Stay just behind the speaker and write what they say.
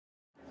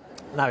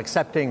Now,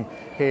 accepting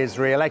his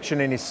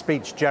re-election, in his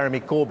speech, Jeremy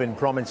Corbyn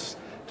promised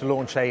to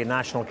launch a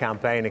national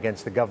campaign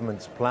against the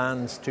government's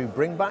plans to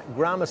bring back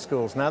grammar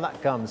schools. Now,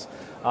 that comes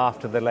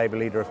after the Labour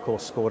leader, of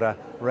course, scored a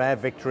rare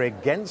victory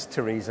against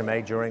Theresa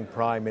May during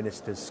Prime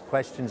Minister's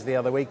questions the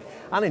other week,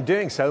 and in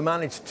doing so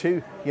managed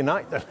to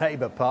unite the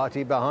Labour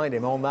Party behind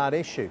him on that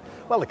issue.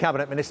 Well, the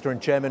Cabinet Minister and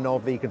Chairman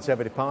of the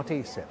Conservative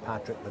Party, Sir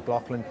Patrick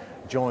McLoughlin,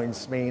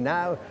 joins me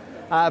now.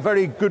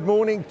 Very good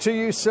morning to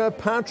you, Sir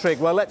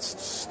Patrick. Well,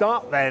 let's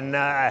start then,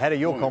 ahead of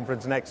your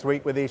conference next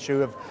week, with the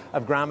issue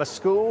of grammar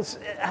schools.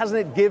 Hasn't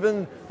it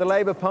given the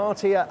Labour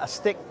Party a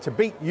stick to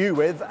beat you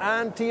with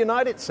and to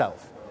unite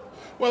itself?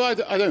 Well,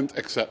 I don't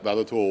accept that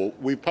at all.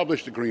 We've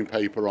published a green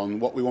paper on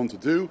what we want to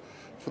do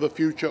for the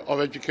future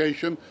of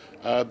education.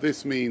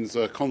 This means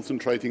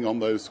concentrating on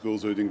those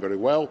schools who are doing very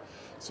well.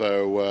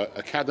 So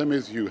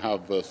academies, you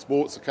have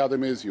sports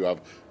academies, you have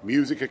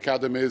music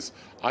academies.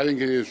 I think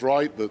it is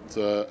right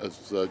that,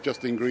 as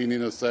Justine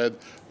Greening has said,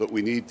 that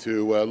we need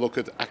to look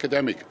at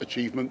academic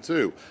achievement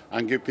too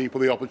and give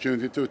people the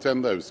opportunity to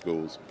attend those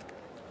schools.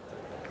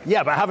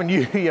 Yeah, but haven't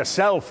you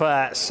yourself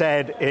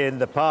said in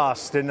the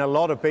past, and a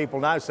lot of people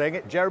now saying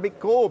it, Jeremy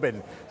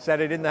Corbyn said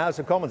it in the House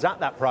of Commons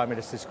at that Prime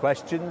Minister's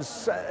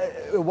questions,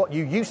 what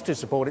you used to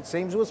support, it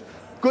seems, was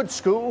good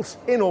schools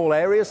in all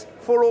areas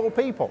for all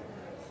people.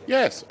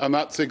 Yes, and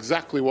that's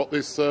exactly what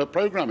this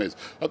programme is.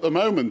 At the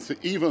moment,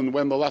 even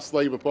when the last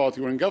Labour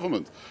Party were in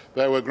government,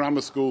 there were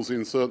grammar schools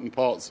in certain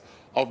parts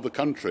of the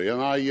country,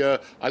 and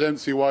I don't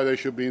see why they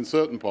should be in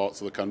certain parts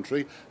of the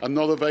country and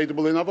not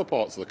available in other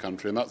parts of the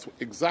country. And that's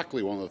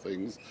exactly one of the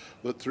things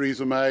that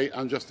Theresa May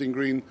and Justine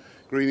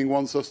Greening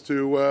wants us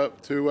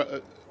to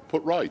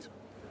put right.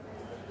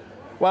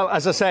 Well,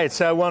 as I say, it's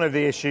one of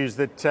the issues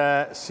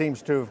that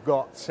seems to have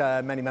got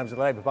many members of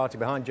the Labour Party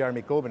behind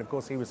Jeremy Corbyn. Of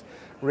course, he was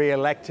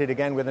re-elected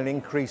again with an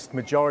increased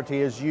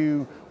majority, as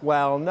you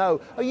well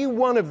know. Are you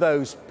one of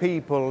those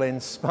people, in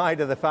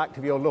spite of the fact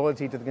of your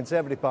loyalty to the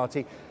Conservative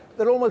Party,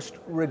 that almost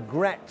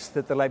regrets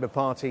that the Labour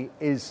Party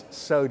is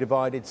so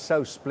divided,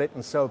 so split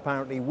and so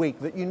apparently weak,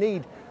 that you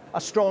need a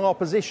strong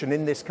opposition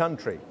in this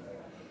country?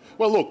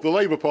 Well, look, the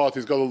Labour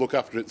Party's got to look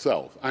after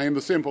itself. And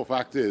the simple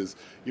fact is,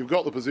 you've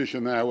got the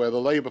position now where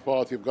the Labour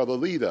Party have got a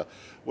leader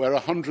where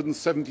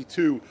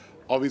 172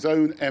 of his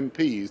own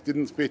MPs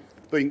didn't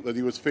think that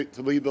he was fit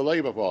to lead the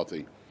Labour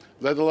Party,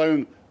 let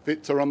alone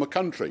fit to run the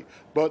country.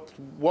 But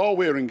while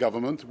we're in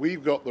government,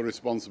 we've got the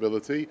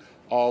responsibility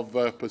of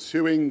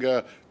pursuing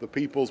the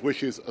people's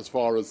wishes as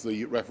far as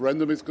the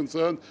referendum is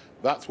concerned.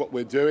 That's what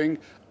we're doing.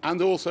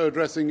 And also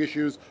addressing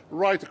issues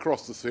right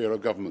across the sphere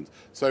of government.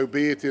 So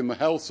be it in the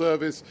health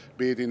service,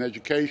 be it in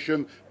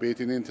education, be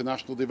it in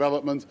international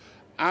development.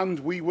 And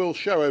we will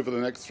show over the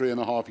next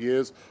 3.5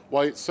 years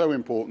why it's so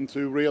important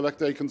to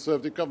re-elect a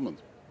Conservative government.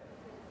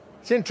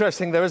 It's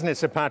interesting, though, isn't it,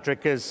 Sir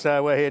Patrick, as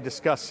we're here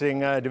discussing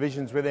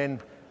divisions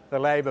within the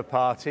Labour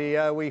Party,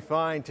 we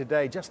find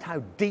today just how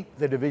deep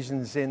the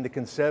divisions in the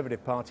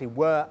Conservative Party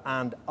were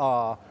and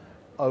are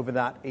over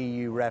that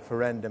EU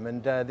referendum.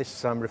 And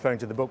this, I'm referring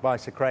to the book by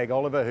Sir Craig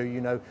Oliver, who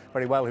you know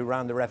very well, who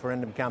ran the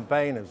referendum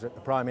campaign, who was at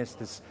the Prime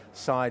Minister's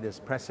side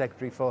as Press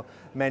Secretary for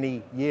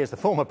many years, the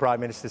former Prime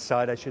Minister's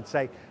side, I should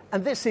say.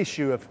 And this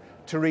issue of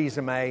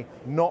Theresa May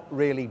not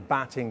really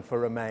batting for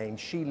Remain,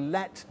 she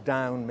let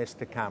down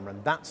Mr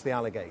Cameron. That's the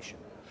allegation.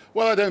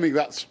 Well, I don't think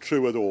that's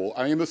true at all.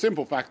 I mean, the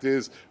simple fact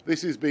is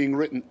this is being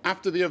written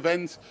after the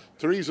event.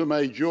 Theresa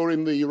May,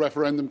 during the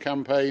referendum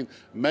campaign,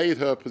 made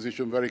her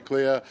position very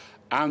clear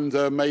and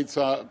made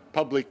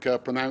public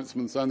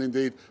pronouncements and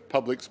indeed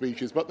public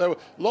speeches. But there were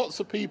lots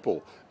of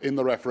people in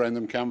the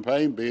referendum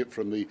campaign, be it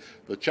from the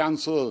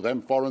Chancellor, the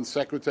then Foreign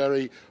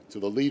Secretary, to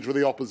the Leader of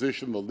the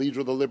Opposition, the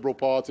Leader of the Liberal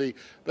Party.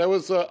 There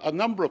was a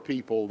number of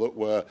people that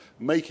were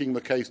making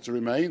the case to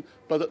remain,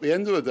 but at the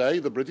end of the day,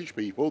 the British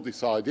people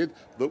decided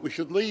that we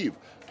should leave.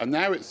 And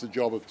now it's the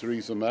job of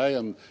Theresa May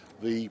and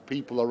the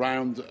people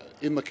around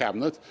in the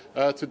Cabinet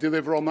to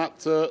deliver on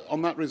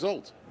that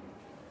result.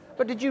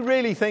 But did you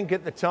really think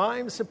at the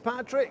time, Sir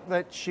Patrick,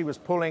 that she was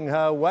pulling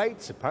her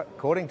weight?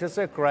 According to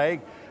Sir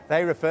Craig,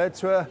 they referred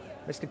to her,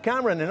 Mr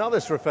Cameron and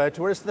others referred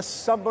to her as the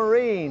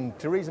submarine.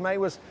 Theresa May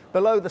was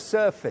below the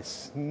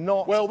surface,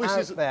 not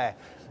there,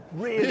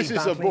 really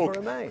battling for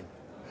Remain.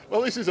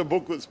 Well, this is a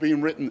book that's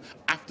been written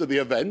after the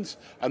event,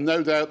 and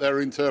no doubt there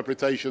are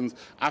interpretations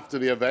after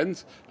the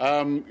event.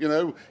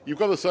 You've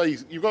got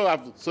to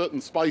have certain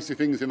spicy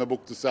things in a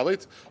book to sell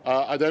it.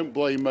 I don't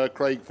blame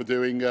Craig for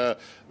doing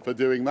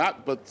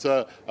that, but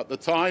at the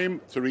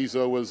time,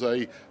 Theresa was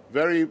a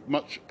very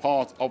much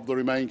part of the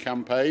Remain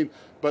campaign.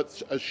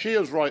 But as she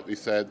has rightly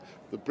said,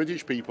 the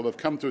British people have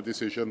come to a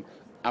decision,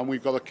 and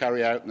we've got to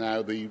carry out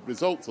now the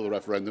results of the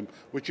referendum,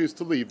 which is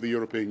to leave the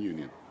European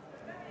Union.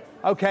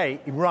 OK,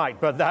 right,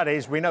 but that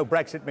is, we know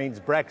Brexit means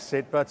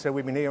Brexit, but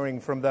we've been hearing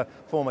from the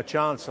former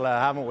Chancellor,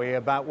 haven't we,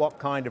 about what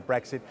kind of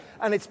Brexit,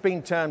 and it's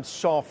been termed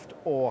soft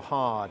or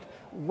hard.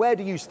 Where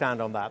do you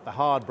stand on that, the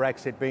hard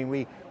Brexit being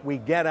we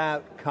get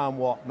out come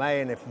what may,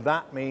 and if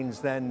that means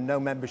then no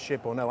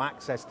membership or no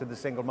access to the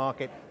single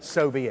market,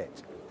 so be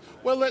it?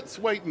 Well, let's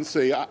wait and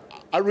see.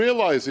 I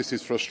realise this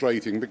is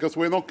frustrating because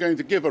we're not going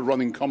to give a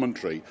running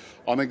commentary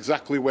on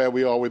exactly where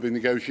we are with the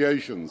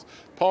negotiations.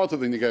 Part of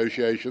the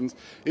negotiations,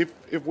 if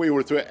we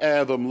were to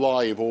air them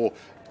live or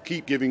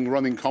keep giving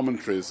running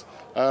commentaries,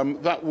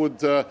 that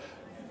would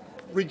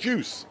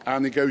reduce our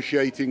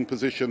negotiating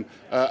position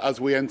as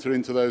we enter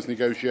into those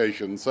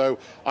negotiations. So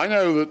I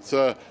know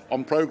that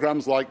on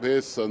programmes like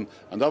this and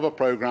other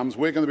programmes,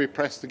 we're going to be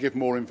pressed to give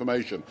more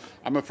information.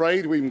 I'm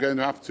afraid we're going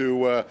to have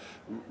to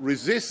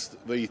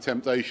resist the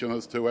temptation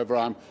as to whether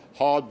I'm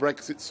hard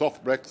Brexit,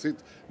 soft Brexit,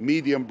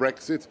 medium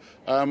Brexit.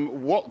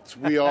 What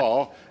we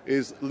are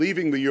is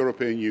leaving the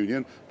European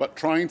Union, but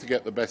trying to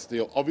get the best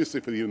deal, obviously,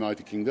 for the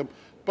United Kingdom.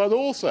 But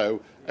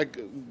also,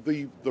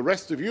 the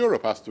rest of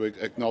Europe has to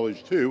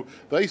acknowledge too,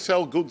 they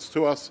sell goods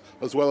to us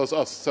as well as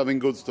us selling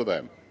goods to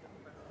them.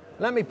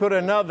 Let me put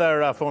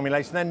another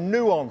formulation then,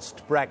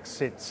 nuanced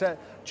Brexit.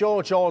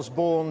 George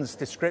Osborne's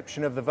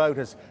description of the vote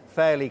is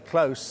fairly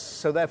close,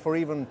 so therefore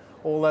even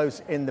all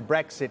those in the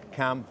Brexit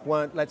camp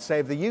weren't, let's say,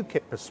 of the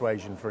UKIP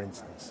persuasion, for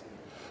instance.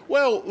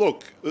 Well,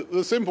 look,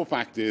 the simple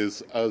fact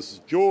is,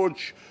 as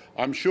George,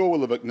 I'm sure,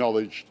 will have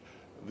acknowledged,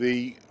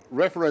 the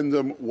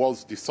referendum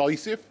was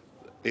decisive.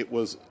 It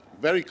was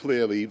very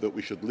clearly that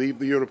we should leave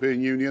the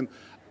European Union,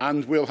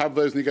 and we'll have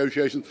those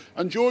negotiations.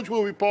 And George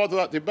will be part of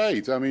that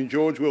debate. I mean,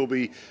 George will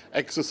be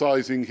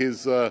exercising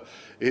his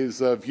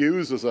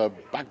views as a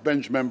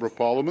backbench member of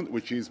Parliament,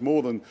 which he's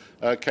more than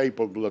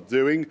capable of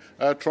doing,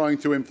 trying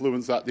to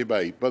influence that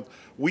debate. But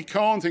we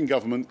can't, in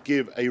government,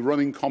 give a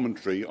running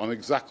commentary on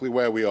exactly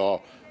where we are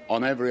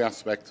on every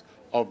aspect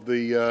of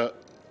the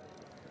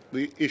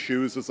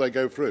issues as they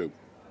go through.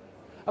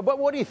 But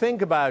what do you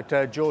think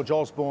about George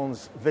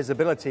Osborne's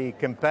visibility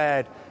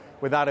compared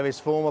with that of his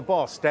former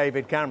boss,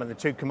 David Cameron, the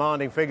two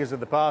commanding figures of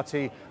the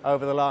party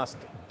over the last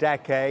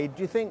decade?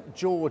 Do you think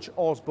George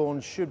Osborne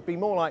should be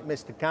more like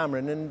Mr.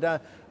 Cameron and a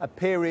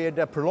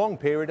prolonged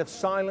period of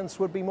silence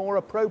would be more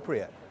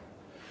appropriate?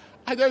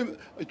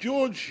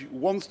 George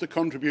wants to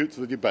contribute to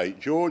the debate.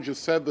 George has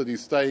said that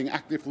he's staying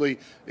actively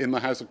in the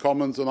House of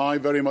Commons, and I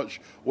very much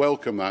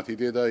welcome that. He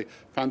did a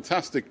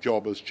fantastic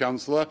job as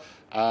Chancellor,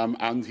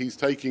 and he's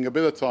taking a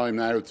bit of time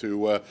now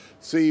to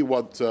see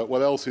what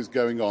else is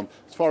going on.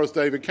 As far as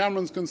David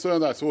Cameron's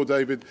concerned, I saw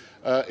David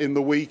in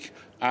the week,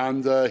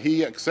 and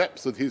he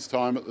accepts that his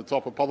time at the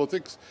top of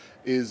politics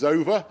is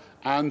over,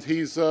 and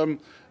he's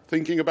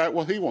thinking about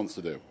what he wants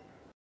to do.